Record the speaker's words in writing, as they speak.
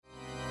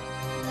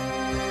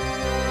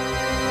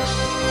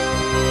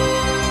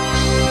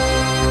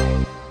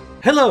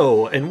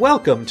Hello, and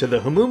welcome to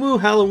the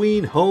Humumu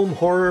Halloween Home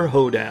Horror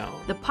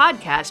Hoedown. The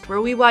podcast where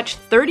we watch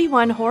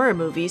 31 horror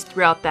movies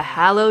throughout the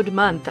hallowed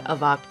month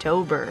of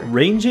October.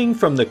 Ranging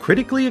from the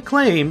critically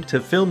acclaimed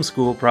to film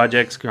school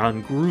projects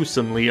gone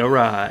gruesomely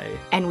awry.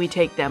 And we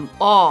take them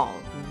all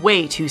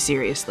way too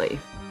seriously.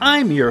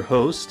 I'm your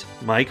host,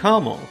 Mike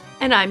Hummel.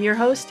 And I'm your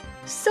host,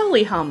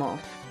 Sully Hummel.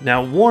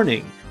 Now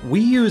warning, we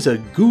use a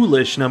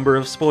ghoulish number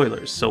of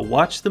spoilers, so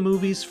watch the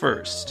movies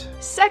first.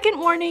 Second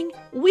warning,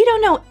 we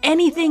don't know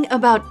anything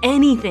about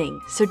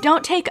anything, so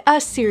don't take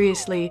us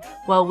seriously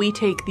while we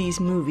take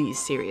these movies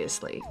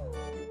seriously.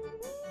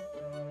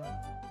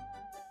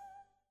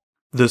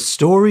 The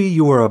story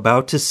you are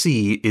about to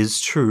see is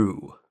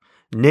true.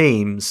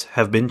 Names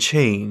have been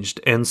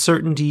changed and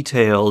certain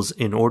details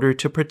in order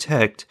to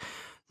protect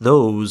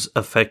those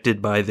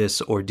affected by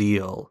this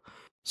ordeal,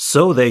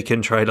 so they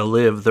can try to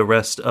live the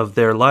rest of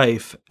their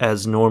life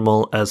as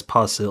normal as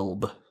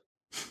possible.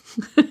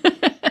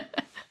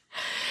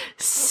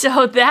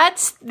 So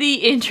that's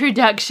the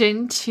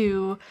introduction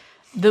to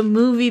the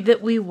movie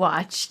that we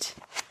watched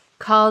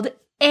called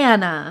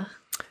Anna.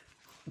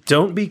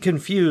 Don't be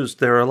confused,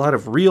 there are a lot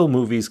of real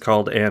movies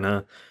called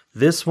Anna.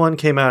 This one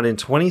came out in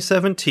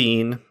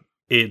 2017.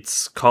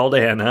 It's called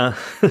Anna.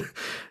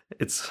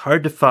 It's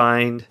hard to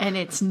find. And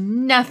it's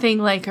nothing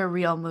like a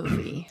real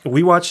movie.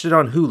 We watched it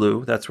on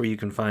Hulu. That's where you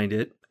can find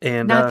it.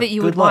 And not that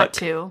you would want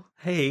to.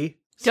 Hey,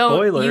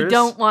 spoilers. You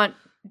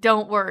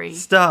don't worry.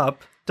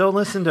 Stop. Don't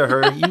listen to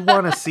her. You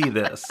want to see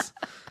this.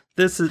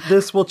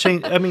 This will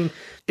change. I mean,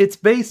 it's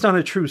based on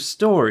a true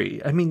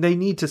story. I mean, they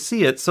need to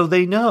see it so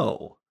they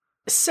know.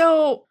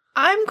 So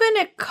I'm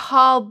going to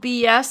call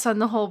BS on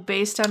the whole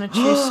based on a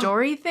true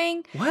story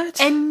thing.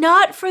 What? And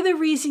not for the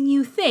reason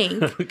you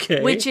think,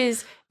 okay. Which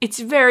is it's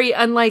very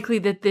unlikely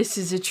that this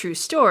is a true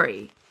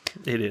story.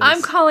 It is.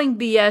 I'm calling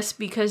BS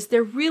because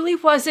there really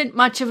wasn't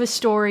much of a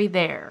story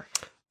there.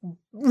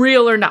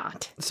 Real or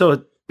not. So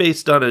it's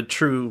based on a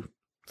true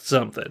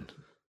something.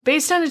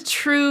 Based on a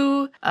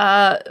true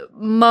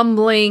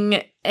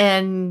mumbling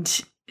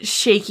and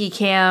shaky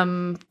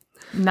cam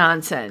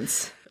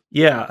nonsense.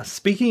 Yeah,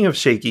 speaking of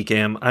shaky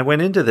cam, I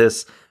went into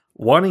this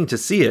wanting to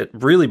see it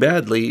really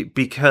badly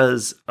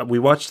because we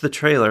watched the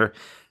trailer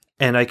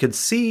and I could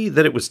see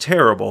that it was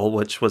terrible,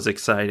 which was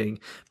exciting.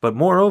 But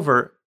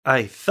moreover,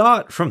 I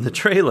thought from the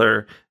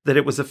trailer that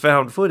it was a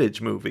found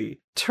footage movie.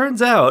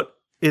 Turns out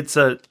it's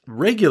a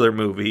regular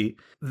movie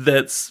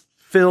that's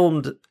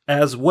filmed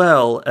as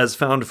well as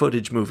found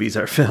footage movies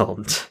are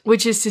filmed.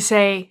 Which is to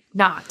say,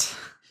 not.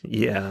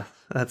 Yeah,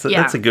 that's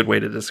a good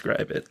way to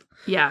describe it.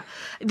 Yeah.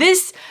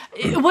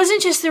 It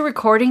wasn't just the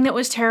recording that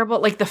was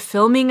terrible, like the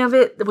filming of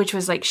it, which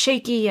was like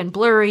shaky and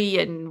blurry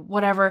and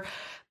whatever.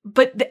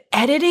 But the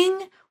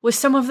editing was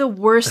some of the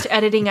worst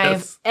editing I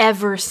have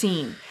ever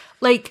seen.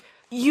 Like,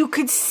 you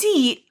could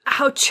see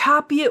how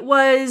choppy it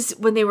was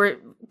when they were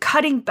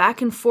cutting back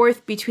and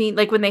forth between,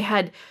 like when they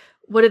had,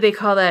 what do they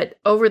call that?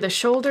 Over the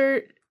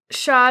shoulder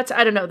shots?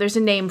 I don't know. There's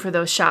a name for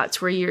those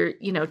shots where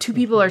two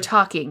people are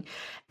talking.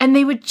 And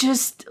they would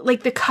just,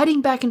 like, the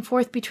cutting back and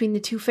forth between the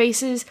two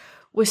faces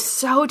was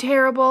so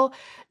terrible.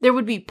 There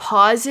would be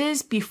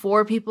pauses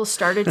before people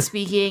started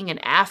speaking and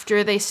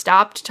after they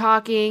stopped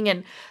talking.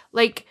 And,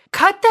 like,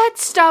 cut that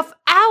stuff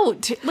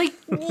out. Like,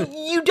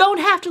 you don't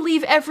have to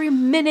leave every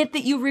minute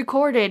that you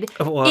recorded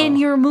in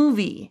your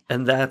movie.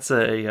 And that's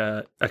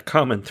a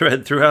common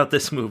thread throughout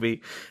this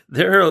movie.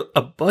 There are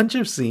a bunch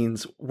of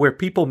scenes where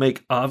people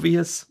make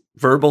obvious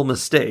verbal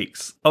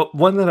mistakes.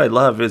 One that I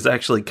love is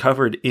actually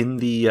covered in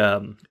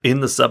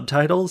the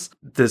subtitles.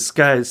 This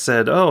guy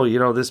said,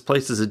 this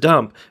place is a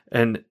dump.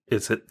 And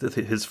it's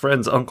his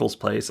friend's uncle's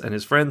place. And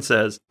his friend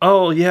says,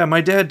 oh, yeah, my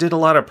dad did a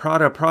lot of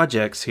Prada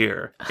projects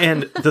here.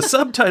 And the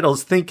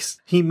subtitles thinks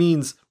he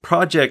means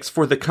projects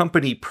for the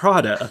company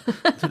Prada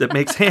that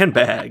makes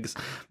handbags.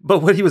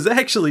 But what he was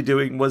actually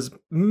doing was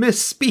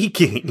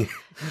misspeaking.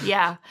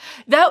 Yeah.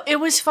 It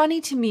was funny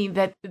to me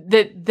that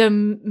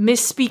the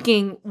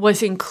misspeaking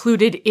was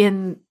included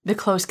in the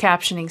closed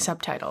captioning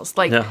subtitles.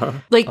 Like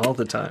all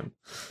the time.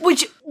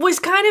 Which was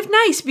kind of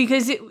nice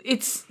because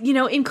it's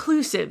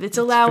inclusive. It's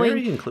allowing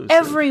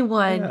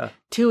everyone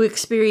to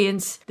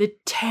experience the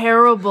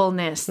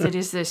terribleness that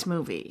is this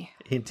movie.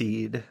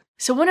 Indeed.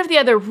 So one of the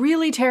other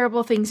really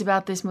terrible things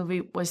about this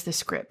movie was the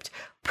script,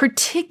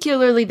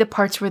 particularly the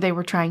parts where they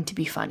were trying to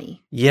be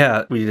funny.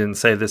 Yeah, we didn't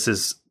say this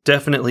is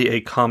definitely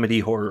a comedy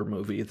horror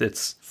movie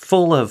that's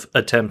full of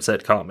attempts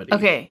at comedy.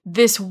 Okay,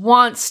 this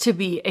wants to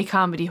be a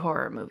comedy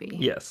horror movie.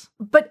 Yes.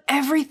 But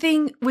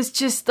everything was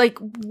just like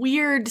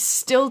weird,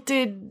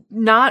 stilted,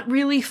 not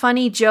really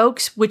funny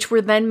jokes, which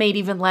were then made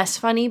even less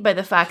funny by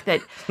the fact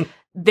that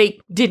they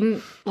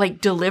didn't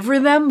deliver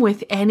them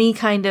with any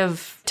kind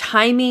of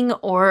timing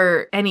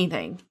or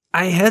anything.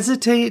 I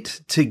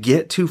hesitate to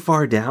get too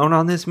far down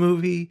on this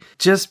movie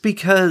just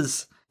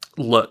because,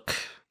 look,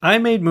 I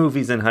made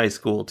movies in high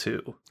school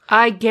too.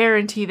 I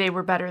guarantee they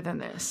were better than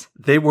this.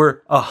 They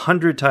were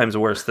 100 times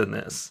worse than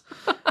this.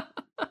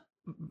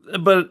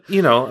 But,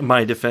 in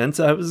my defense,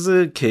 I was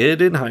a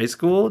kid in high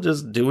school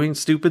just doing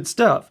stupid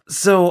stuff.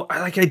 So,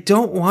 I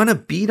don't want to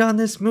beat on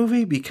this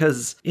movie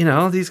because,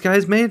 these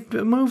guys made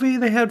a movie,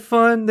 they had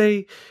fun,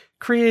 they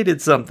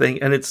created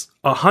something, and it's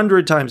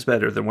 100 times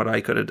better than what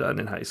I could have done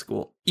in high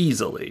school.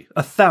 Easily.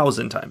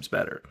 1,000 times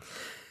better.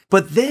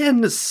 But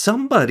then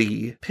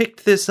somebody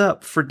picked this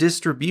up for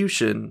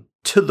distribution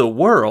to the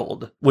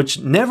world, which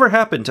never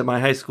happened to my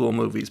high school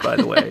movies, by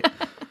the way.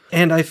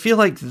 And I feel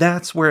like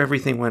that's where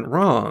everything went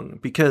wrong,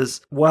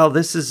 because while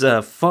this is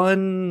a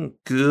fun,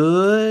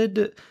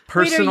 good,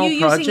 personal Wait, are you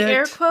project, using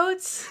air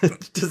quotes?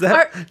 does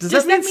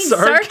that mean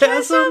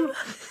sarcasm?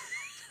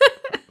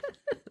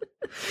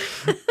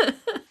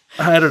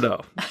 I don't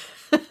know.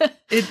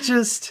 It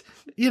just,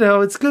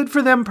 it's good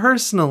for them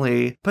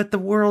personally, but the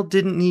world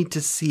didn't need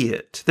to see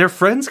it. Their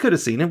friends could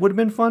have seen it. It would have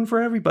been fun for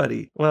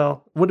everybody.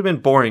 Well, it would have been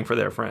boring for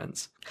their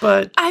friends.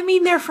 But I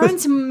mean, their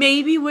friends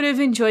maybe would have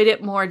enjoyed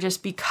it more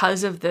just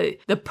because of the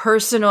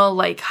personal,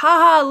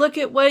 haha, look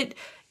at what,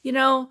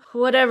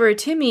 whatever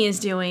Timmy is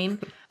doing.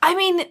 I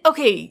mean,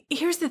 okay,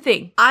 here's the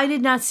thing. I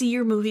did not see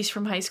your movies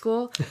from high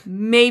school.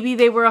 Maybe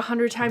they were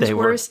 100 times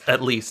worse. Were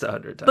at least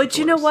 100 times But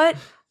you know worse. what?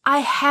 I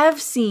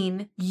have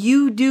seen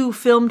you do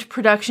filmed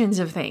productions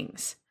of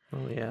things.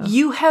 Oh, yeah?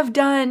 You have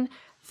done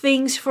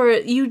things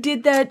you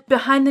did that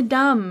Behind the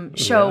Dumb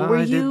show where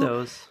I you did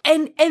those.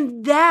 And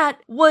that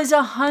was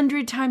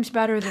 100 times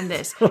better than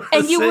this.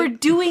 And you were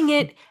doing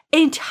it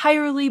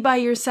entirely by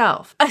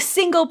yourself. A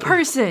single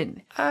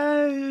person.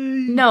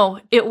 No,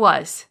 it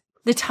was.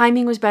 The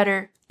timing was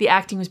better. The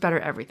acting was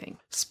better. Everything.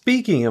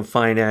 Speaking of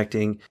fine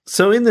acting,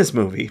 so in this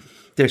movie,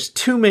 there's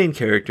two main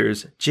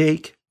characters,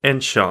 Jake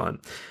and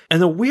Sean.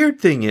 And the weird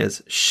thing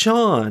is,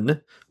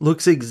 Sean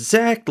looks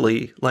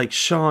exactly like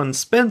Sean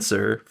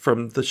Spencer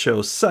from the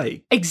show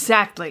Psych.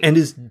 Exactly. And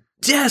is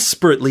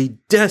desperately,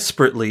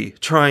 desperately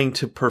trying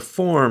to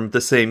perform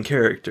the same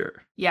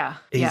character. Yeah.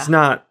 He's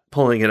not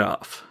pulling it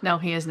off. No,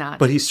 he is not.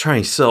 But he's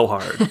trying so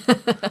hard.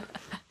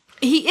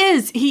 He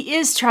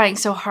is trying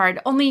so hard.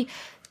 Only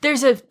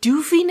there's a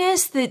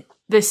doofiness that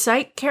the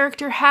Psych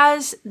character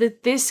has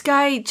that this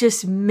guy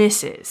just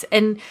misses.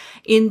 And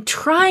in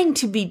trying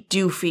to be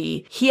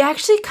doofy, he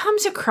actually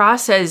comes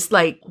across as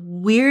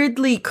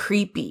weirdly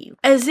creepy,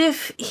 as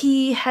if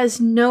he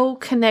has no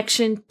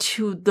connection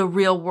to the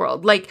real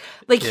world.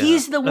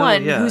 He's the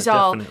one who's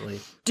definitely.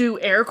 all, do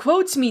air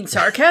quotes mean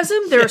sarcasm?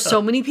 There are so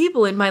many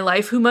people in my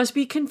life who must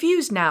be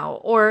confused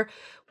now. Or,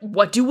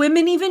 what do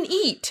women even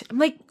eat? I'm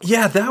like,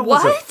 yeah, that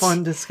was a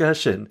fun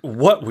discussion.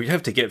 What, we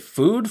have to get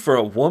food for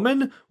a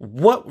woman?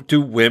 What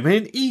do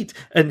women eat?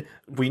 And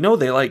we know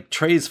they like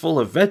trays full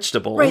of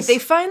vegetables. Right, they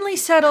finally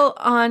settle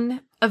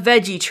on a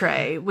veggie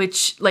tray,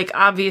 which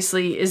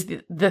obviously is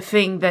the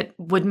thing that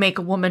would make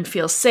a woman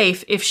feel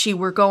safe if she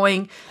were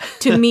going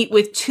to meet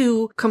with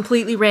two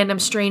completely random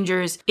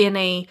strangers in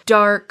a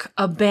dark,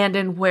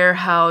 abandoned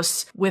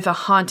warehouse with a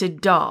haunted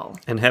doll.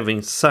 And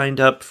having signed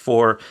up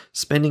for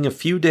spending a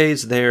few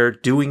days there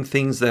doing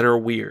things that are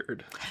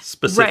weird,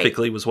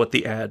 specifically was what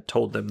the ad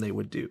told them they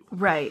would do.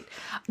 Right.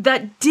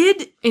 That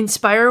did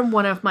inspire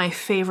one of my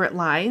favorite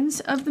lines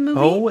of the movie.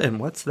 Oh, and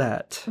what's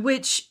that?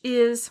 Which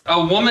is,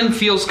 a woman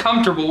feels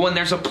comfortable when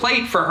there's a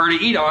plate for her to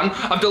eat on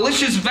of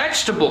delicious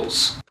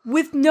vegetables.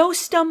 With no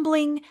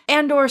stumbling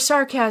and or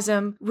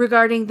sarcasm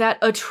regarding that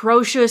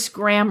atrocious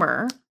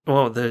grammar.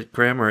 Well, the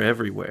grammar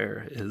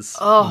everywhere is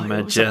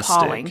majestic. It was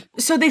appalling.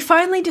 So they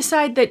finally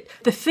decide that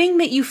the thing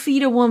that you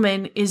feed a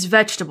woman is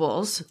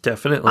vegetables.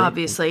 Definitely.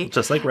 Obviously.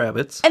 Just like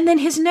rabbits. And then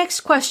his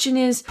next question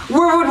is,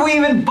 where would we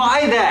even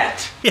buy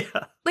that?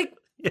 Yeah.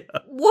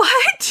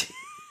 What?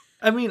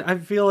 I mean, I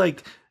feel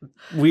like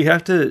we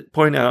have to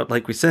point out,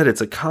 like we said,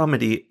 it's a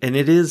comedy, and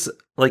it is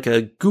like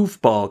a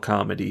goofball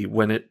comedy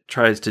when it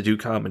tries to do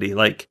comedy.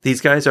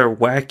 These guys are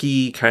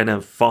wacky, kind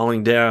of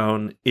falling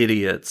down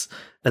idiots.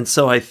 And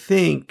so I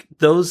think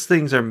those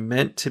things are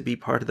meant to be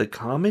part of the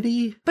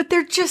comedy. But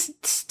they're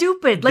just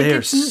stupid.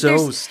 They're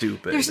so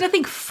stupid. There's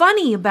nothing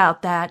funny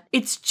about that.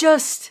 It's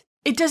just,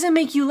 it doesn't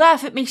make you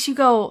laugh. It makes you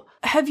go,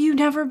 have you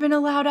never been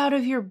allowed out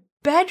of your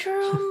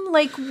bedroom?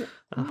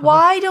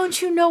 Why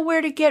don't you know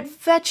where to get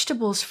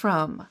vegetables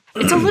from?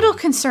 It's a little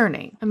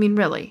concerning. I mean,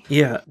 really.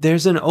 Yeah,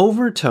 there's an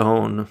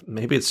overtone.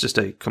 Maybe it's just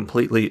a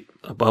completely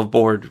above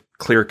board,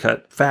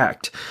 clear-cut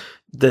fact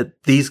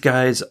that these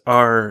guys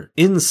are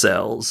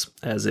incels,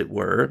 as it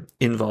were,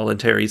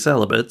 involuntary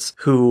celibates,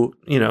 who,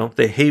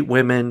 they hate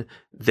women,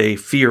 they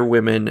fear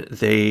women,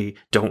 they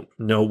don't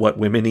know what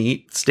women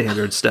eat,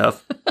 standard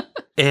stuff.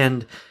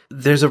 And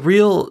there's a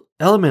real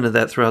element of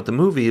that throughout the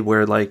movie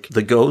where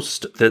the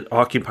ghost that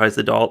occupies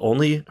the doll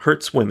only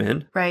hurts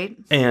women. Right.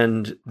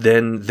 And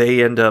then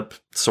they end up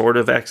sort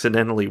of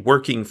accidentally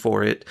working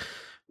for it,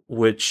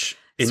 which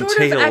entails...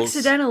 Sort of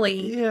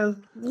accidentally. Yeah.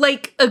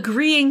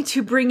 Agreeing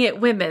to bring it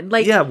women.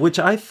 Yeah, which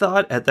I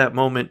thought at that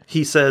moment,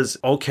 he says,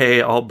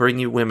 okay, I'll bring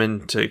you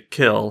women to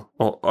kill.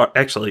 Well,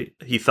 actually,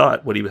 he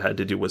thought what he had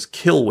to do was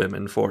kill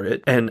women for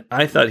it. And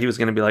I thought he was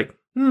going to be like,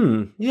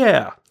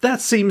 Yeah,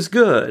 that seems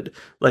good.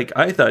 Like,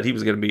 I thought he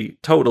was going to be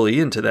totally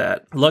into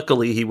that.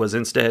 Luckily, he was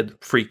instead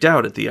freaked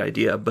out at the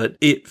idea, but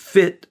it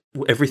fit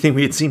everything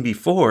we had seen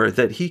before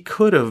that he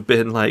could have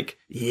been like,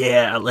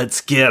 yeah, let's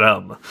get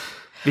him.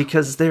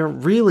 Because they're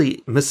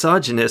really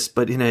misogynist,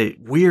 but in a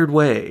weird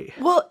way.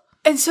 Well,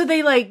 and so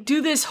they like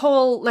do this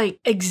whole like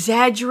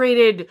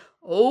exaggerated,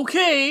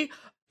 okay,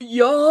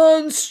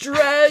 yawn,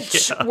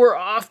 stretch, we're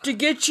off to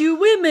get you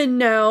women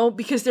now,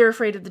 because they're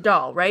afraid of the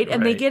doll, right?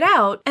 And they get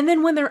out, and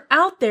then when they're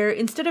out there,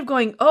 instead of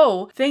going,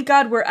 oh, thank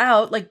God we're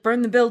out, like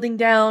burn the building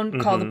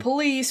down, call the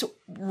police,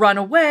 run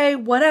away,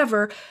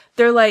 whatever,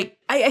 they're like,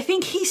 I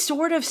think he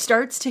sort of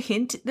starts to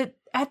hint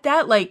at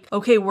that, like,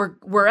 okay,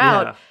 we're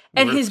out.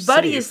 And his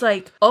buddy is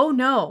like, oh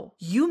no,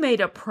 you made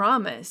a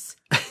promise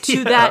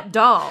to that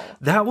doll.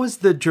 That was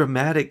the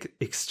dramatic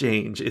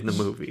exchange in the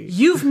movie.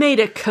 You've made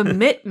a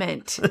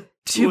commitment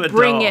to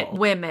bring it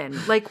women.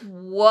 Like,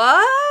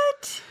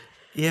 what?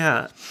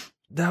 Yeah,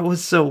 that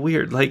was so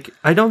weird. Like,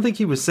 I don't think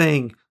he was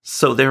saying,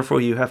 so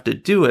therefore you have to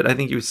do it. I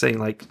think he was saying,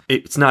 like,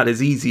 it's not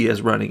as easy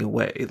as running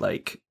away.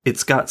 Like,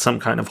 it's got some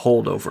kind of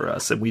hold over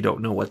us, and we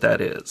don't know what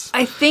that is.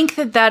 I think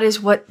that is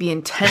what the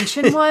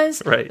intention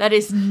was. Right. That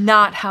is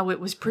not how it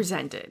was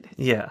presented.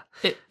 Yeah.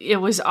 It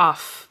was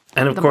off.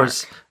 And of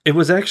course, it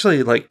was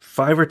actually like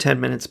 5 or 10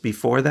 minutes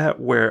before that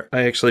where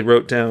I actually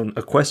wrote down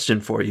a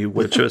question for you,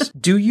 which was,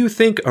 do you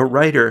think a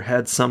writer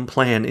had some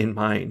plan in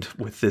mind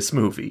with this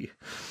movie?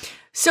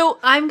 So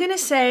I'm going to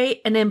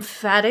say an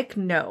emphatic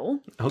no.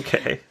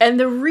 Okay. And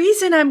the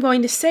reason I'm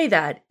going to say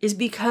that is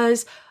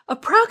because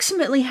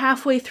approximately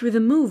halfway through the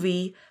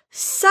movie,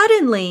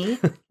 suddenly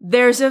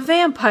there's a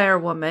vampire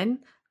woman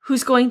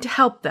who's going to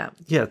help them.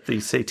 Yeah, the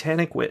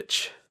satanic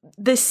witch.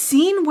 The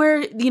scene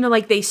where,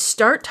 like they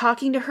start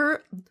talking to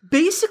her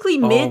basically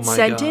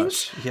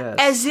mid-sentence, yes.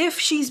 as if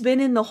she's been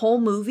in the whole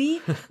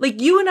movie.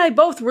 Like, you and I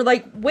both were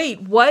like,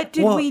 wait, what?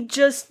 Did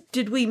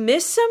we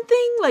miss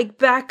something? Like,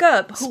 back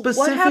up. What happened?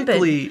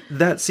 Specifically,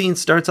 that scene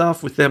starts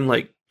off with them,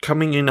 like,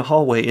 coming in the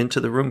hallway into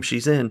the room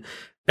she's in.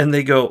 And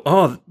they go,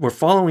 oh, we're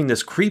following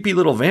this creepy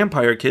little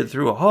vampire kid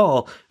through a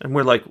hall. And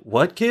we're like,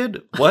 what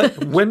kid?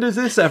 What? When does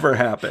this ever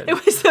happen?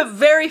 It was the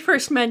very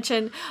first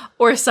mention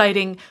or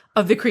sighting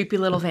of the creepy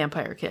little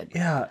vampire kid.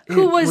 Yeah.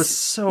 Who was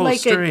so like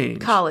strange.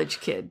 A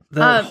college kid.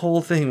 That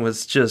whole thing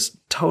was just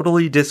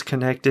totally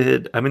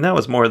disconnected. I mean, that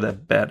was more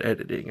than bad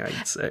editing,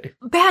 I'd say.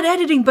 Bad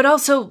editing, but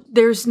also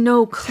there's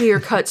no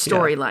clear-cut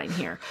storyline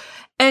here.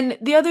 And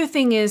the other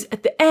thing is,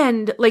 at the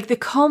end, like the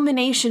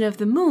culmination of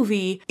the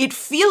movie, it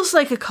feels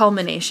like a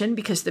culmination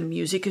because the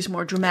music is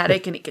more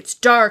dramatic and it gets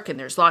dark and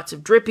there's lots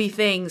of drippy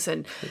things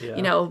and,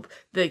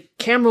 the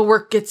camera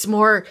work gets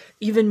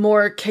even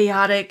more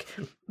chaotic.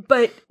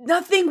 But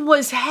nothing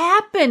was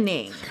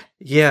happening.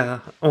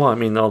 Yeah. Well, I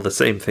mean, all the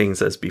same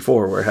things as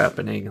before were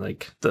happening.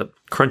 Like the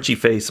crunchy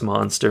face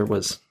monster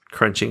was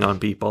crunching on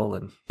people.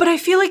 But I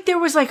feel like there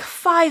was like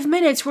 5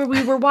 minutes where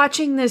we were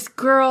watching this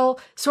girl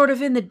sort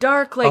of in the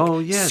dark,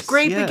 like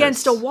scrape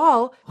against a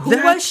wall. Who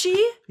was she?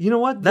 You know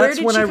what? That's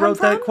when I wrote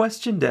that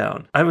question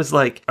down. I was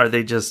like, are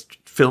they just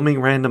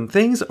filming random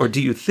things? Or do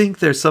you think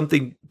there's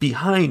something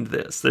behind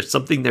this? There's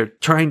something they're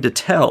trying to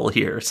tell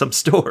here, some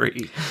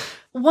story.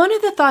 One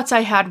of the thoughts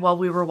I had while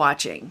we were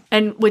watching,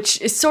 and which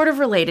is sort of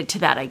related to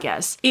that, I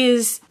guess,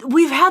 is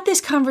we've had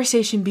this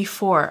conversation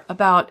before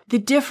about the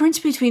difference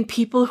between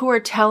people who are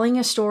telling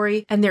a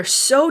story and they're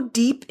so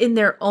deep in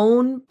their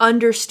own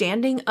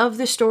understanding of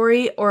the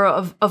story or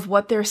of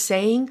what they're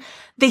saying.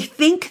 They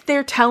think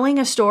they're telling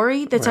a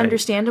story that's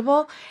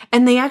understandable,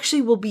 and they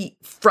actually will be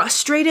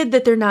frustrated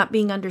that they're not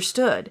being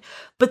understood.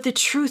 But the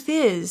truth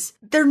is,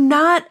 they're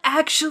not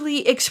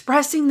actually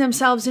expressing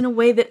themselves in a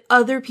way that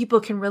other people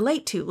can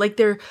relate to. Like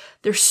they're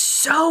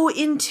so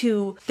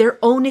into their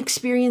own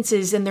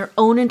experiences and their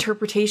own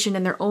interpretation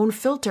and their own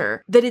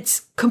filter that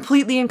it's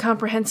completely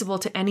incomprehensible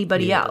to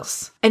anybody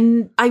else.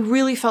 And I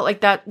really felt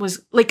like that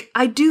was like,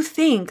 I do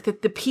think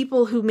that the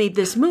people who made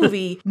this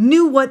movie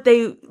knew what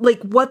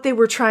they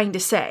were trying to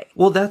say.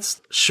 Well,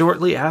 that's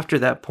shortly after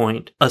that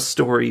point, a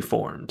story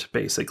formed,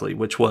 basically,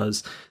 which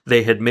was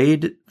they had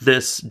made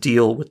this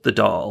deal with the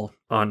doll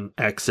on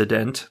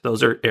accident,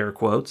 those are air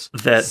quotes,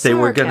 that they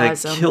were going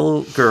to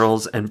kill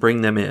girls and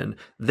bring them in.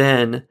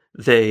 Then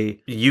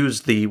they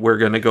used the we're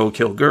going to go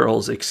kill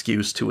girls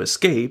excuse to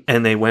escape,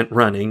 and they went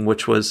running,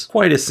 which was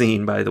quite a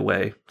scene, by the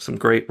way. Some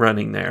great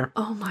running there.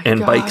 Oh my and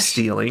gosh. Bike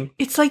stealing.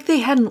 It's like they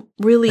hadn't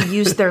really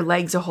used their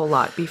legs a whole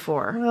lot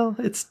before. Well,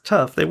 it's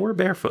tough. They were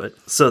barefoot.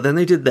 So then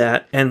they did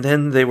that, and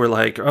then they were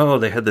like, oh,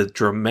 they had the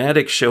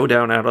dramatic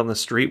showdown out on the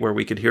street where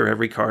we could hear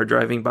every car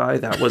driving by.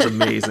 That was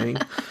amazing.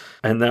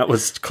 And that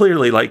was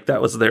clearly like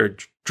that was their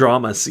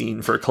drama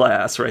scene for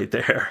class right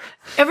there.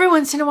 Every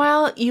once in a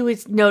while, you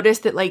would notice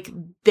that like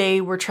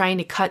they were trying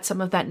to cut some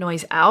of that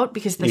noise out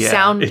because the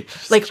sound,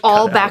 like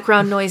all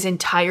background noise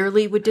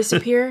entirely would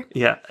disappear.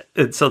 Yeah.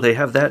 And so they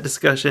have that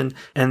discussion,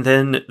 and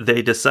then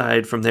they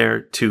decide from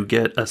there to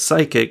get a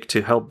psychic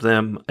to help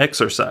them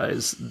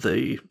exorcise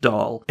the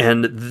doll.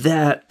 And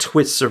that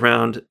twists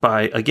around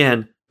by,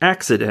 again,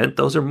 accident,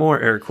 those are more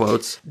air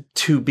quotes,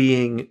 to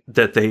being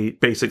that they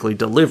basically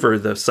deliver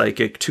the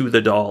psychic to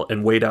the doll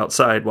and wait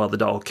outside while the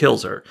doll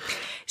kills her.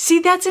 See,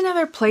 that's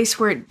another place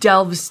where it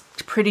delves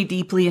pretty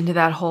deeply into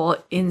that whole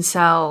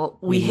incel,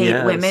 we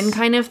hate women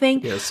kind of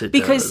thing. Yes, it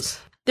because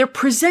does. They're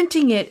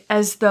presenting it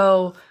as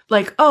though,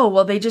 like, oh,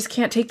 well, they just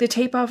can't take the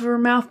tape off of her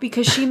mouth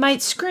because she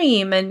might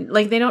scream, and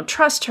like they don't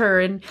trust her,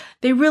 and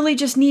they really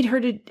just need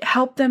her to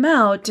help them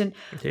out. And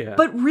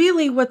but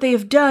really, what they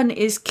have done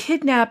is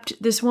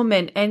kidnapped this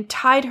woman and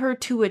tied her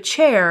to a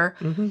chair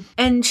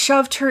and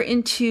shoved her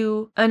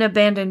into an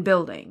abandoned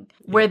building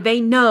where they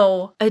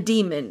know a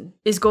demon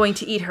is going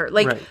to eat her.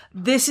 Like,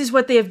 this is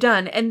what they have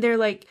done, and they're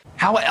like,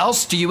 how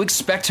else do you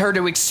expect her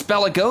to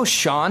expel a ghost,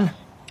 Sean?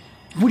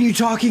 What are you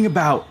talking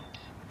about?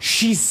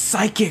 She's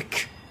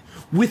psychic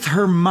with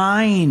her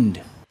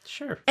mind.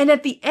 Sure. And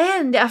at the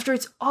end, after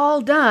it's all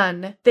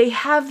done, they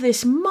have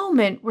this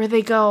moment where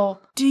they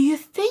go, do you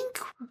think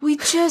we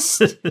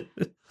just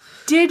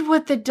did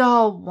what the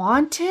doll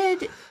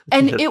wanted?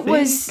 And it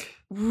was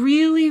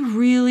really,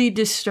 really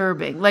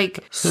disturbing.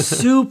 Like,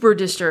 super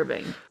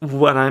disturbing.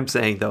 What I'm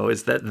saying, though,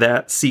 is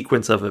that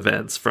sequence of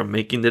events, from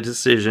making the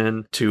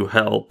decision to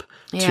help,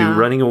 to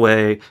running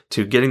away,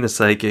 to getting the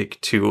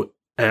psychic, to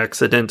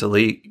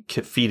accidentally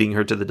feeding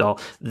her to the doll,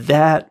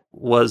 that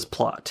was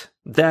plot.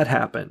 That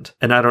happened.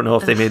 And I don't know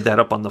if they made that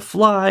up on the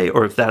fly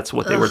or if that's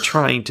what they were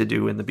trying to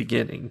do in the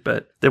beginning,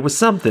 but there was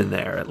something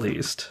there at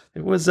least.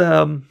 It was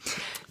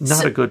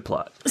not a good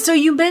plot. So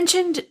you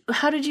mentioned,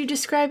 how did you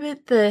describe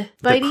it? The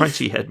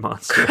crunchy head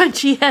monster.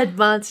 Crunchy head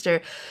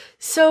monster.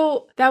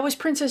 So that was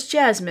Princess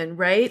Jasmine,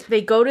 right?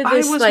 They go to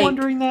this, I was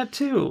wondering that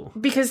too.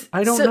 Because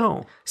I don't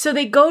know. So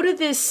they go to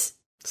this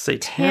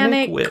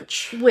satanic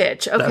witch. Okay.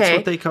 That's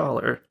what they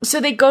call her. So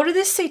they go to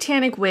this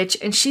satanic witch,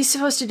 and she's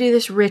supposed to do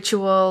this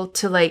ritual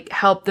to, like,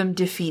 help them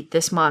defeat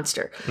this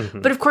monster.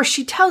 But of course,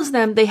 she tells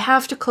them they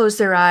have to close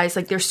their eyes.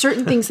 Like, there's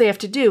certain things they have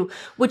to do,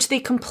 which they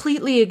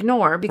completely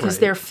ignore because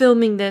they're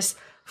filming this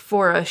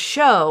for a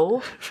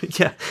show.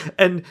 Yeah.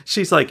 And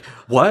she's like,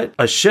 what?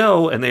 A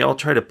show? And they all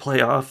try to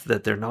play off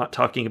that they're not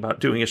talking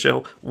about doing a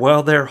show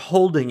while they're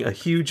holding a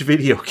huge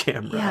video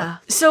camera. Yeah.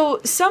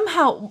 So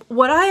somehow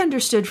what I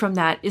understood from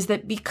that is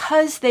that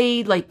because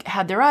they, like,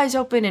 had their eyes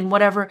open and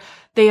whatever,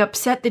 they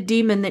upset the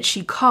demon that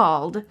she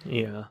called.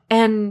 Yeah.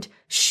 And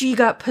she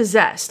got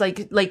possessed.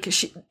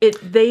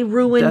 They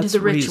ruined the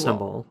ritual.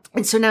 Reasonable.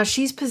 And so now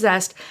she's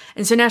possessed.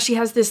 And so now she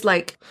has this,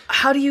 like,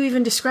 how do you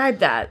even describe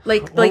that?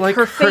 Like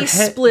her face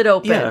split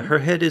open. Yeah, her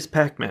head is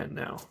Pac-Man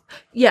now.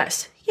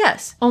 Yes.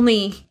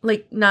 Only,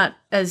 like, not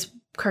as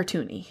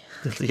cartoony.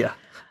 Yeah.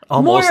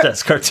 Almost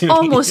as cartoony.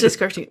 Almost as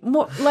cartoony.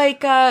 More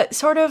like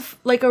sort of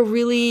like a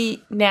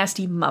really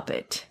nasty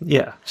Muppet.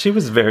 Yeah. She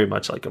was very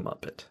much like a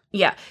Muppet.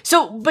 Yeah.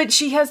 So, but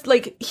she has,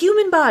 like,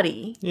 human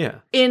body. Yeah.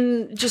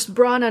 In just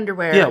bra and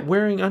underwear. Yeah,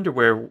 wearing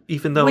underwear,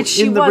 even though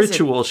in the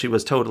ritual she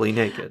was totally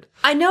naked.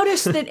 I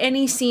noticed that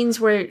any scenes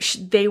where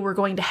they were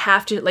going to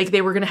have to, like,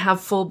 they were going to have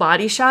full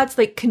body shots,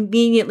 like,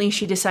 conveniently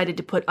she decided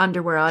to put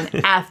underwear on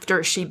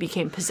after she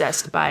became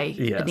possessed by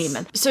a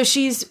demon. So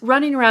she's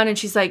running around and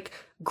she's, like,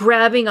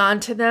 grabbing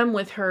onto them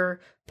with her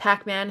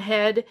Pac-Man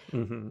head,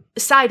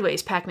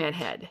 sideways Pac-Man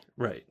head.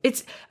 Right.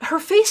 Her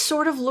face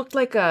sort of looked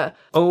like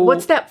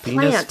what's that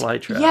plant? Venus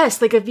flytrap.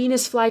 Yes, like a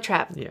Venus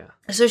flytrap. Yeah.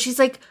 So she's,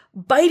 like,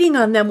 biting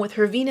on them with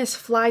her Venus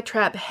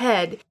flytrap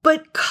head,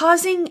 but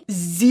causing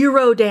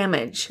zero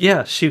damage.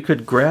 Yeah, she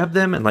could grab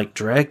them and, like,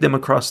 drag them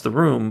across the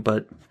room,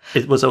 but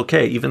it was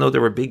okay, even though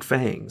there were big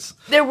fangs.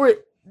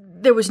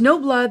 There was no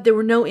blood. There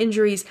were no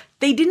injuries.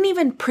 They didn't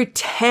even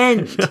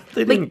pretend.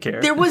 They didn't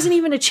care. There wasn't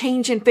even a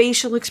change in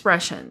facial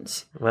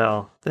expressions.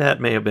 Well,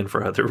 that may have been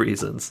for other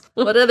reasons.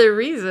 What other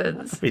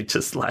reasons? I mean,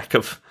 just lack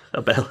of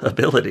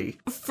ability.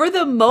 For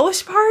the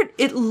most part,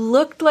 it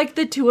looked like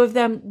the two of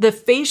them, the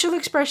facial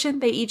expression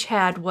they each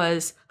had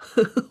was,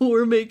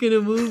 we're making a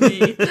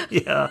movie.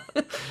 Yeah,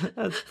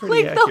 that's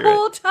pretty like, accurate. the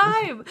whole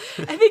time.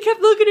 And they kept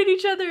looking at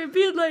each other and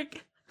being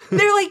like...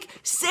 They're, like,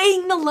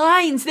 saying the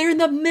lines. They're in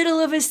the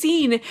middle of a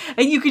scene.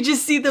 And you could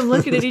just see them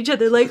looking at each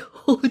other like,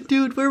 oh,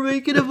 dude, we're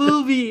making a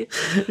movie.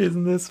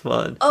 Isn't this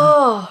fun?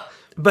 Oh.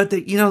 But,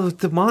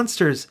 the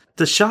monsters,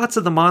 the shots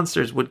of the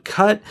monsters would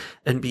cut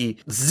and be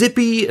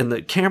zippy and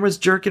the camera's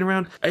jerking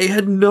around. I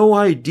had no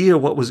idea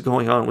what was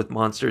going on with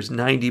monsters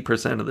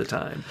 90% of the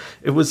time.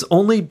 It was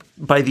only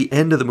by the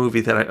end of the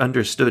movie that I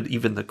understood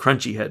even the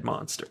crunchy head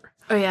monster.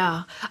 Oh,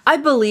 yeah. I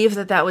believe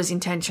that was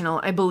intentional.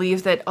 I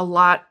believe that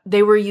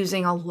they were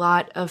using a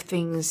lot of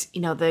things,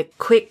 the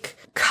quick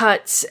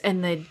cuts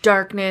and the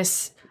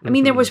darkness. I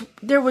mean, there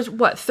was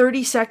what,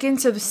 30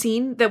 seconds of a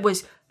scene that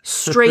was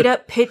straight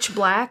up pitch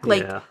black.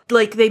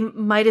 Like they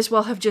might as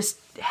well have just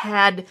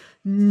had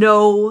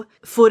no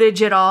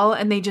footage at all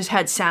and they just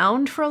had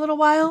sound for a little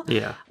while.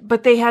 Yeah.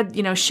 But they had,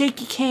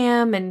 shaky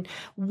cam and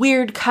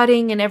weird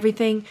cutting and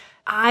everything.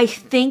 I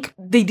think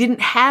they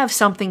didn't have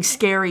something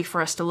scary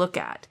for us to look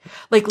at.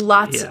 Like,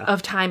 lots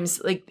of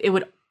times, like, it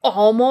would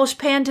almost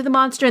pan to the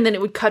monster and then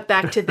it would cut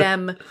back to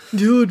them,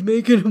 dude,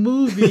 making a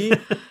movie.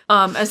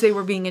 as they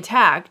were being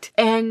attacked.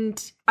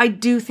 And I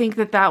do think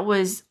that that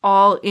was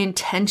all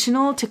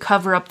intentional to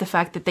cover up the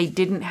fact that they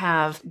didn't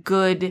have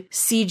good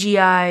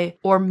CGI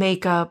or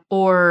makeup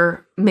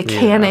or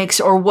mechanics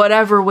or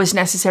whatever was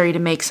necessary to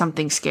make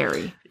something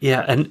scary.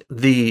 Yeah, and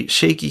the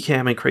shaky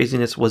cam and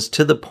craziness was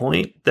to the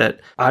point that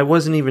I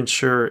wasn't even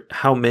sure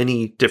how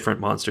many different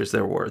monsters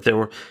there were.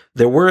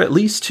 There were at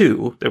least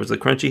two. There was the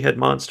crunchy head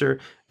monster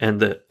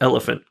and the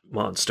elephant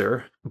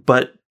monster,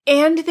 but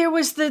and there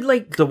was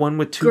the one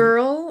with two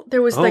girl.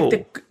 There was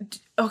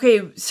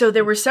okay. So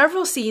there were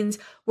several scenes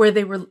where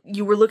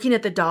you were looking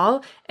at the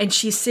doll and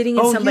she's sitting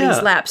in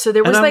somebody's lap. So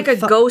there was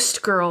a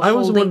ghost girl holding the doll. I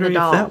was wondering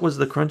if that was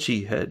the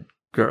crunchy head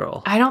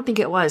girl. I don't think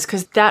it was,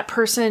 because that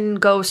person,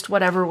 ghost,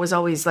 whatever, was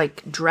always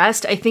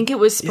dressed. I think it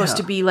was supposed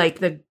to be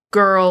the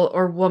girl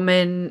or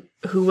woman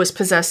who was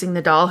possessing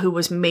the doll, who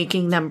was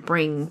making them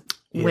bring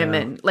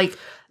women.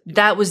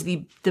 That was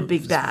the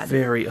big bad.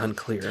 Very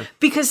unclear.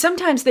 Because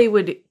sometimes they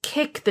would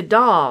kick the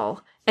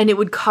doll and it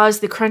would cause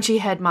the crunchy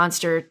head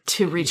monster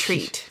to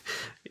retreat.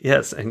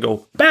 Yes, and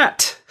go,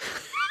 bat!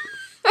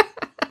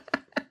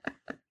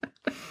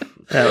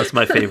 That was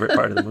my favorite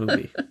part of the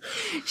movie.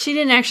 She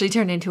didn't actually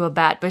turn into a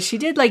bat, but she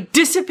did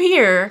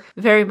disappear,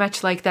 very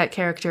much like that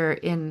character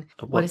in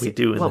What We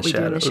Do in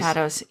the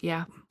Shadows.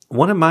 Yeah.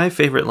 One of my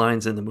favorite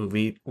lines in the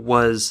movie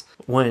was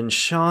when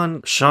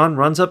Sean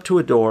runs up to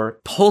a door,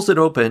 pulls it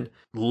open,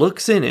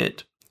 looks in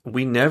it.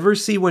 We never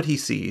see what he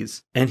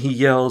sees, and he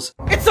yells,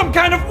 "It's some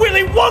kind of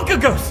Willy Wonka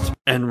ghost!"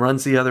 and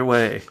runs the other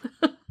way.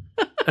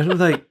 And I'm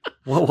like,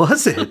 what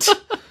was it?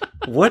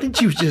 What did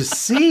you just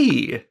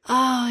see?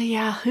 Oh,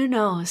 yeah, who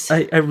knows?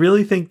 I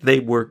really think they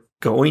were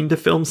going to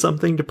film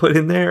something to put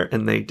in there,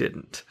 and they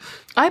didn't.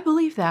 I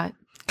believe that.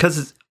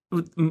 Because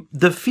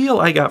the feel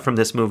I got from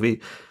this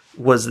movie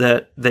was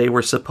that they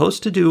were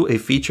supposed to do a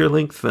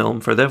feature-length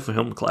film for their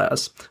film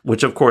class,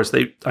 which, of course,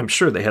 I'm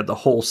sure they had the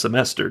whole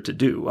semester to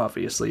do,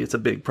 obviously. It's a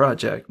big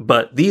project.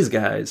 But these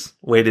guys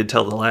waited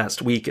till the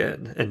last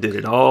weekend and did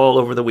it all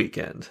over the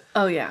weekend.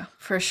 Oh, yeah,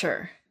 for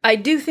sure. I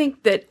do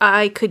think that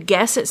I could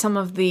guess at some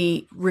of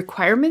the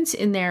requirements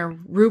in their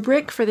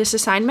rubric for this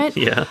assignment.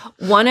 Yeah.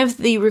 One of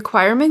the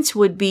requirements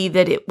would be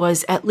that it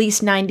was at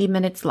least 90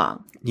 minutes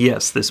long.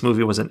 Yes, this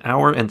movie was 1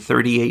 hour and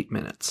 38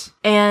 minutes.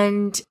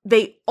 And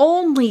they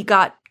only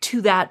got to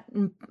that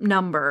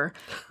number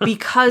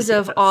because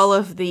of all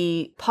of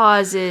the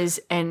pauses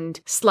and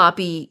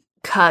sloppy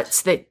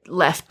cuts that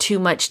left too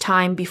much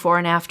time before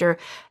and after.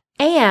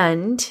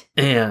 And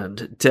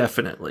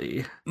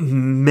definitely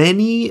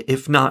many,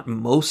 if not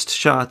most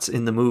shots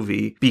in the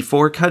movie,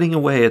 before cutting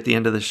away at the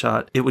end of the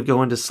shot, it would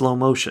go into slow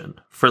motion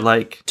for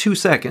 2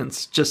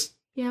 seconds. Just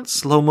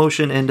slow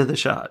motion end of the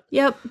shot.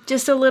 Yep.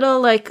 Just a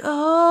little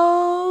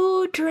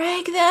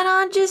drag that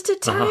on just a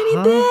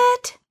tiny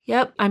bit.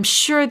 Yep. I'm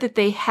sure that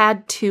they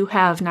had to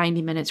have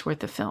 90 minutes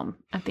worth of film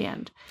at the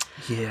end.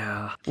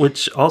 Yeah.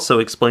 Which also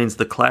explains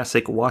the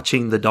classic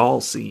watching the doll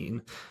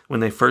scene. When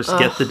they first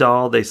get the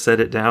doll, they set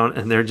it down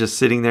and they're just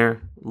sitting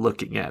there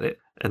looking at it.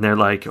 And they're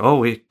like, oh,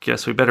 we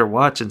guess we better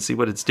watch and see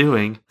what it's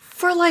doing.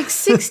 For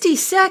 60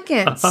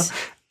 seconds.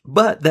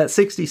 But that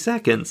 60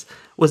 seconds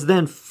was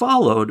then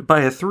followed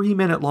by a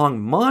 3-minute long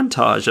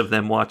montage of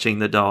them watching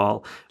the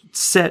doll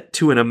set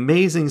to an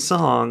amazing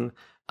song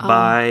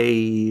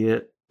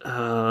by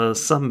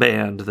some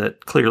band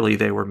that clearly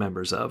they were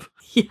members of.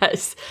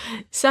 Yes,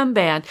 some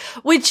band,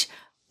 which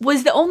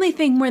was the only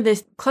thing where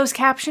the closed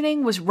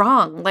captioning was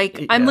wrong.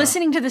 I'm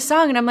listening to the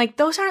song and I'm like,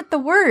 those aren't the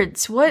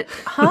words. What?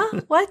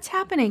 Huh? What's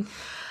happening?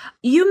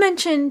 You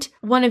mentioned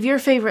one of your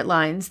favorite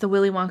lines, the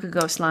Willy Wonka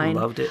ghost line.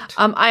 Loved it.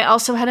 I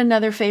also had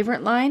another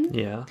favorite line.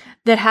 Yeah.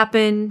 That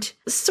happened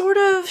sort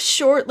of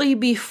shortly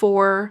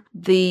before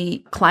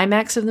the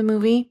climax of the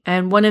movie.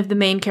 And one of the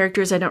main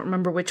characters, I don't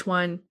remember which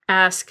one,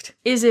 asked,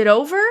 "Is it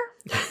over?"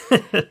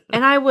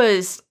 And I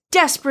was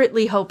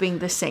desperately hoping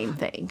the same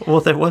thing. Well,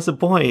 there was a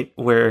point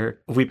where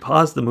we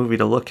paused the movie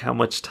to look how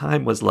much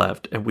time was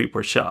left, and we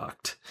were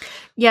shocked.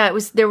 Yeah,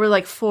 there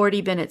were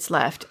 40 minutes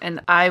left, and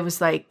I was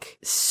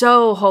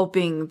so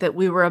hoping that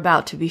we were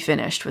about to be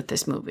finished with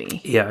this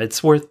movie. Yeah,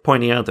 it's worth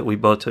pointing out that we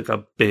both took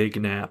a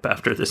big nap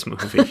after this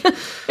movie.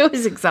 It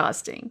was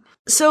exhausting.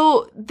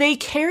 So they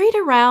carried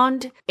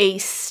around a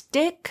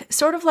stick,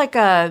 sort of like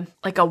a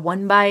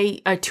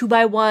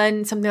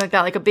 2x1, something like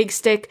that, like a big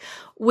stick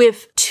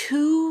with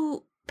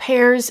 2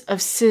 pairs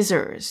of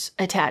scissors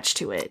attached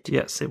to it.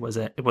 Yes, it was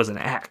an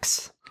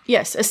axe.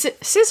 Yes, a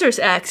scissors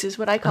axe is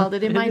what I called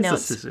it in my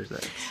notes. A scissors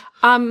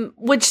axe.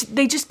 Which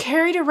they just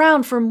carried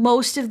around for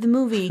most of the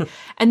movie.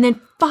 And then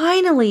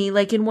finally,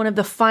 in one of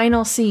the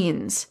final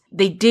scenes,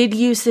 they did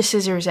use the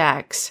scissors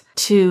axe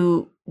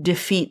to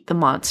defeat the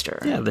monster.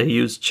 Yeah, they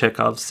used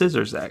Chekhov's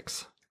scissors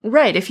axe.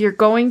 Right, if you're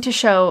going to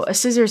show a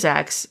scissors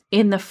axe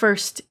in the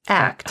first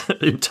act.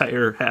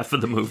 Entire half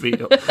of the movie,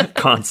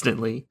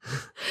 constantly.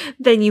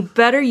 Then you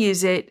better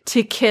use it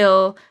to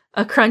kill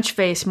a crunch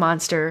face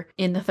monster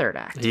in the third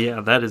act.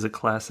 Yeah, that is a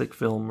classic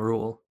film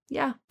rule.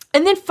 Yeah.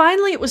 And then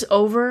finally it was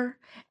over,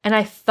 and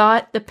I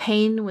thought the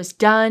pain was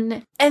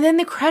done. And then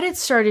the credits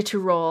started to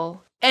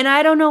roll. And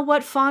I don't know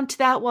what font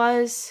that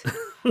was,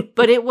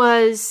 but it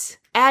was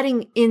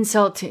adding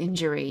insult to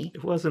injury.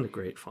 It wasn't a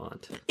great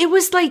font. It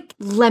was like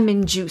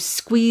lemon juice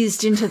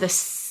squeezed into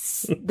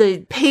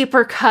the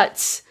paper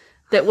cuts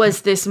that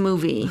was this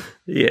movie.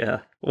 Yeah.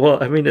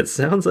 Well, I mean, it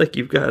sounds like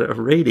you've got a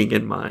rating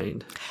in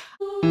mind.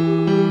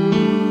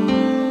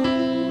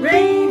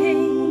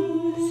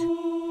 Ratings.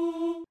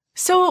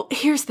 So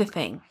here's the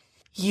thing.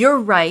 You're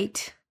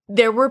right.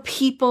 There were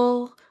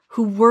people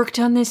who worked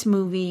on this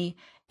movie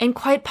and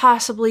quite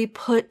possibly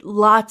put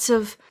lots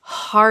of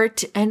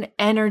heart and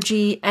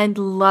energy and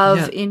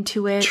love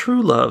into it.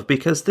 True love,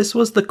 because this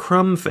was the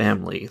Crumb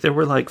family. There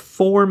were like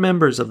 4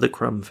 members of the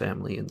Crumb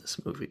family in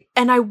this movie.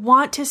 And I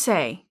want to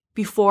say,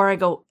 before I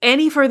go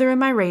any further in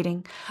my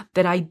rating,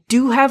 that I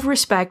do have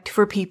respect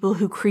for people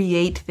who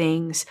create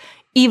things,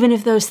 even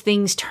if those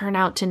things turn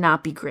out to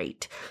not be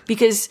great.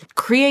 Because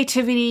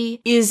creativity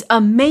is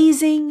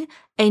amazing,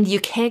 and you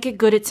can't get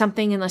good at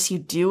something unless you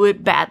do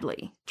it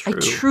badly. True. I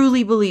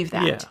truly believe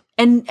that. Yeah.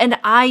 And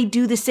I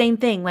do the same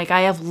thing. Like,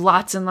 I have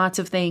lots and lots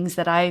of things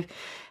that I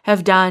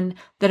have done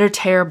that are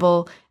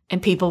terrible,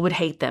 and people would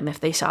hate them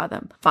if they saw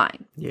them.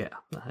 Fine. Yeah.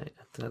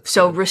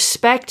 So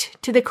respect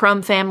to the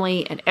Crumb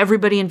family and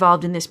everybody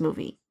involved in this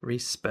movie.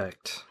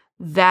 Respect.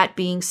 That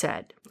being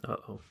said,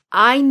 Uh-oh.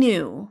 I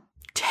knew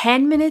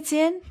 10 minutes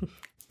in,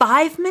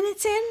 5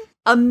 minutes in,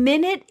 a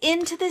minute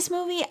into this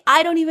movie,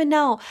 I don't even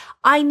know.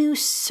 I knew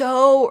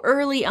so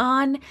early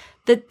on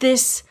that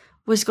this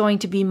was going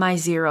to be my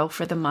 0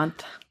 for the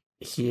month.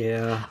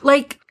 Yeah.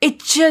 Like, it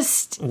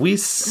just... We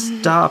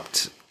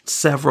stopped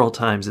several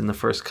times in the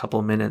first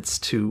couple minutes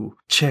to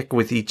check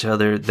with each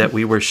other that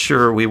we were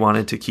sure we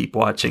wanted to keep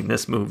watching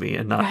this movie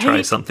and not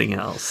try something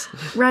else.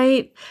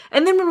 Right.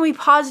 And then when we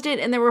paused it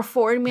and there were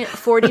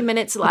 40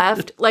 minutes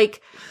left,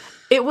 like...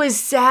 It was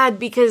sad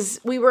because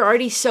we were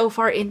already so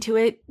far into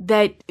it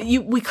that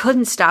we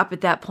couldn't stop at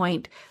that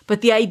point.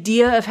 But the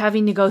idea of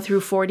having to go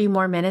through 40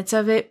 more minutes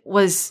of it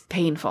was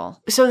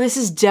painful. So this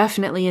is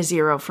definitely a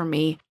 0 for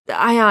me.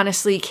 I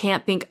honestly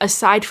can't think,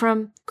 aside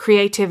from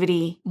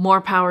creativity,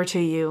 more power to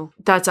you.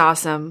 That's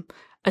awesome.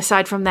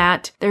 Aside from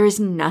that, there is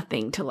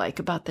nothing to like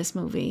about this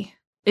movie.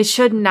 It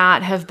should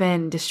not have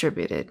been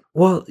distributed.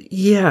 Well,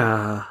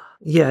 yeah.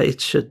 Yeah,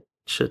 it should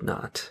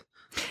not.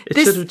 It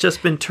should have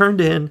just been turned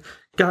in,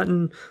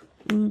 gotten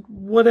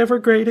whatever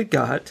grade it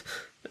got,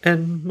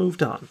 and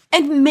moved on.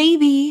 And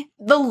maybe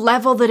the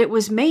level that it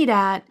was made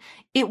at,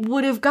 it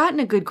would have gotten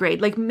a good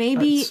grade. Like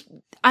maybe,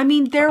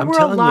 there were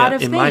a lot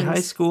of things. In my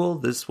high school,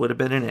 this would have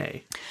been an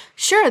A.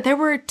 Sure, there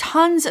were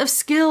tons of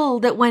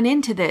skill that went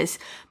into this,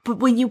 but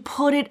when you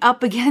put it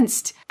up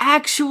against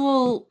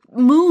actual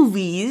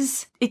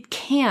movies, it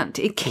can't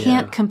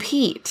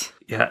compete.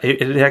 Yeah,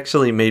 it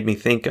actually made me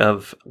think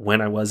of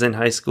when I was in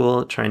high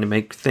school trying to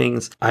make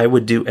things. I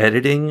would do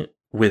editing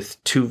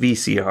with 2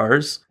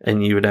 VCRs,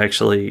 and you would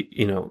actually,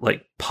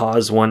 like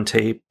pause one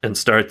tape and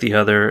start the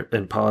other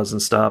and pause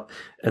and stop.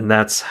 And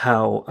that's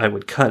how I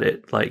would cut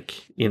it.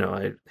 Like,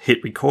 I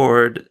hit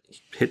record,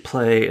 hit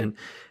play, and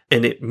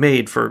it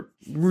made for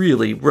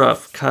really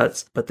rough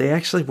cuts, but they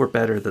actually were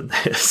better than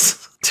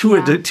this. To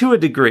a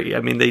degree. I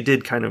mean, they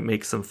did kind of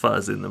make some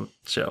fuzz in the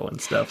show and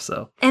stuff,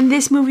 so. And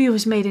this movie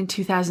was made in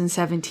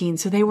 2017,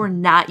 so they were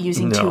not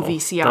using 2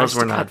 VCRs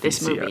to cut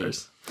this movie.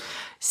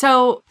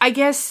 So I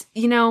guess,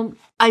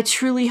 I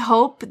truly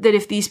hope that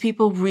if these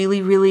people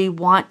really, really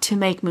want to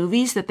make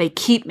movies, that they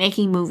keep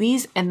making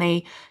movies and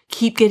they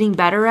keep getting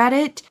better at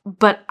it.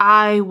 But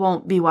I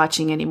won't be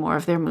watching any more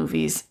of their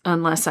movies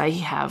unless I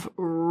have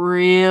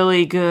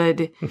really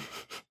good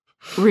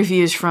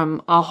reviews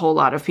from a whole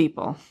lot of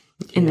people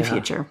in the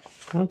future.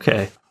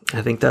 Okay.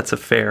 I think that's a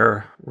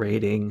fair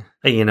rating.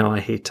 I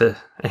hate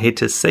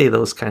to say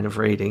those kind of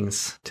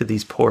ratings to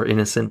these poor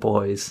innocent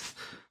boys,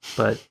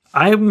 but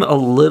I'm a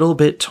little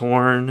bit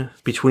torn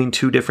between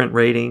 2 different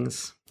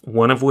ratings,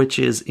 one of which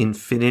is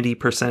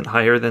infinity%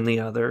 higher than the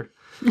other.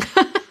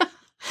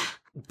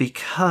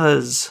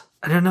 Because,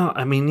 I don't know,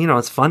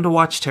 it's fun to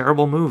watch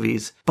terrible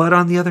movies, but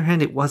on the other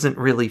hand, it wasn't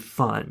really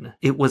fun.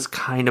 It was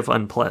kind of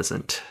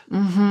unpleasant.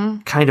 Mm-hmm.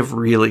 Kind of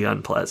really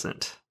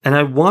unpleasant. And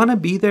I want to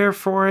be there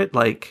for it.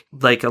 Like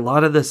a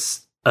lot of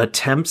this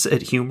attempts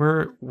at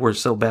humor were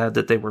so bad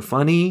that they were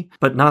funny,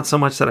 but not so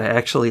much that I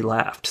actually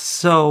laughed.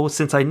 So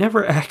since I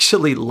never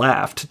actually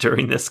laughed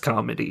during this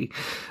comedy,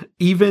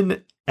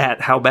 even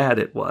at how bad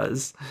it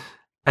was,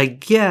 I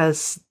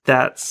guess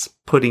that's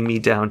putting me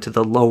down to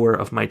the lower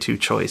of my 2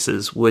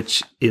 choices,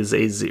 which is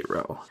a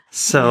 0.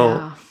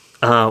 So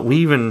we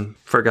even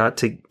forgot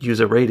to use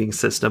a rating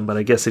system, but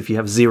I guess if you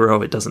have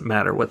 0, it doesn't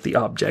matter what the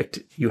object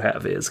you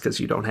have is because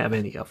you don't have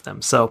any of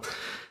them. So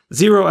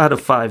 0 out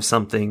of 5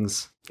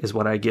 somethings is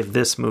what I give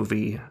this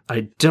movie.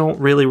 I don't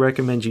really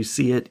recommend you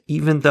see it,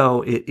 even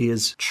though it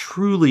is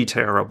truly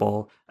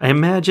terrible. I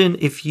imagine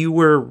if you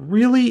were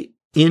really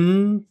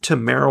into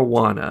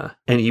marijuana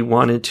and you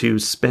wanted to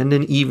spend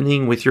an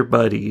evening with your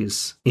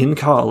buddies in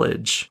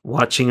college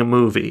watching a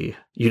movie,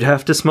 you'd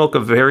have to smoke a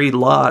very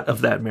lot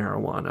of that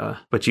marijuana,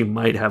 but you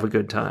might have a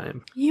good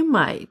time. You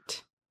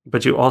might.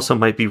 but you also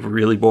might be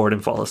really bored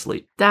and fall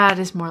asleep. That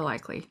is more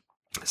likely.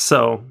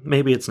 So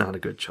maybe it's not a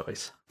good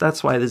choice.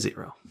 That's why the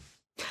 0.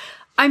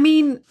 I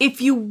mean,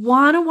 if you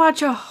want to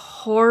watch a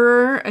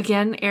horror,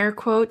 again, air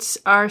quotes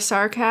are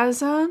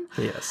sarcasm.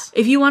 Yes.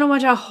 If you want to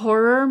watch a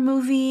horror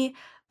movie,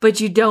 but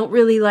you don't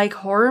really like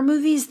horror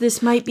movies,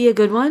 this might be a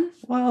good one.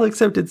 Well,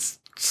 except it's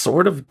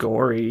sort of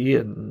gory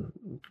and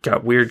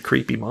got weird,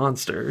 creepy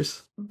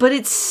monsters. But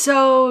it's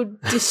so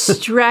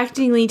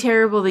distractingly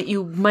terrible that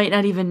you might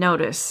not even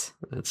notice.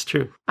 That's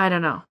true. I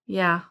don't know.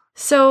 Yeah.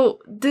 So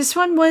this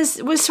one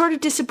was sort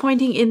of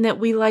disappointing in that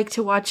we like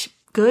to watch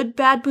good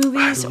bad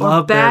movies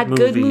or bad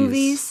good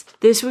movies.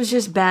 This was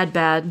just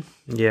bad.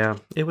 Yeah,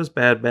 it was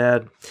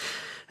bad.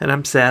 And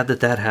I'm sad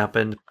that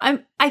happened.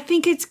 I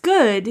think it's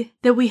good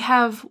that we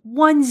have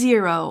 1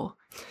 0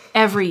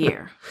 every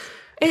year.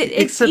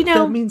 Except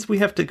that means we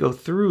have to go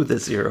through the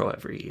 0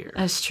 every year.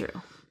 That's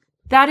true.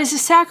 That is a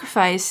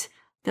sacrifice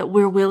that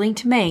we're willing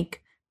to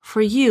make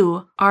for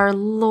you, our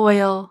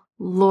loyal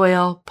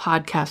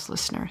podcast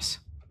listeners.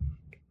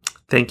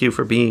 Thank you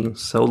for being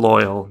so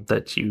loyal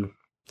that you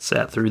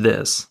sat through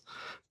this.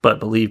 But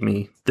believe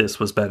me, this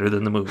was better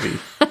than the movie.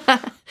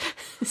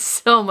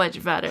 So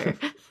much better.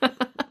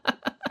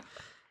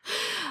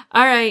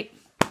 All right.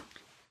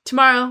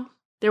 Tomorrow,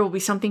 there will be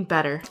something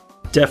better.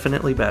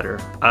 Definitely better.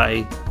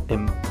 I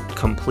am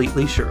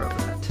completely sure of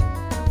that.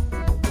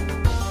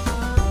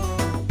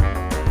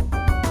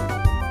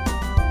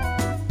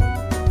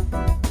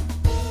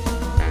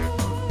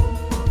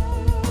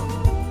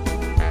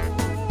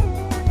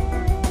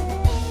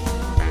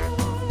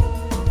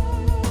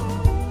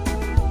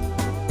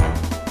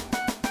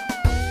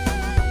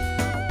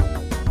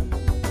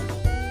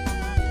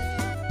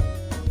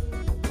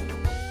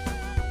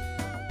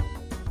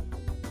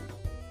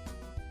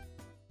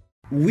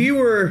 We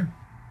were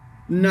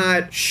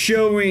not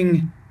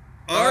showing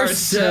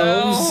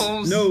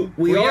ourselves. No,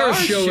 we are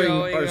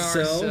showing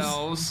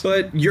ourselves,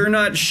 but you're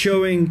not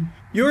showing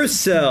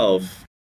yourself.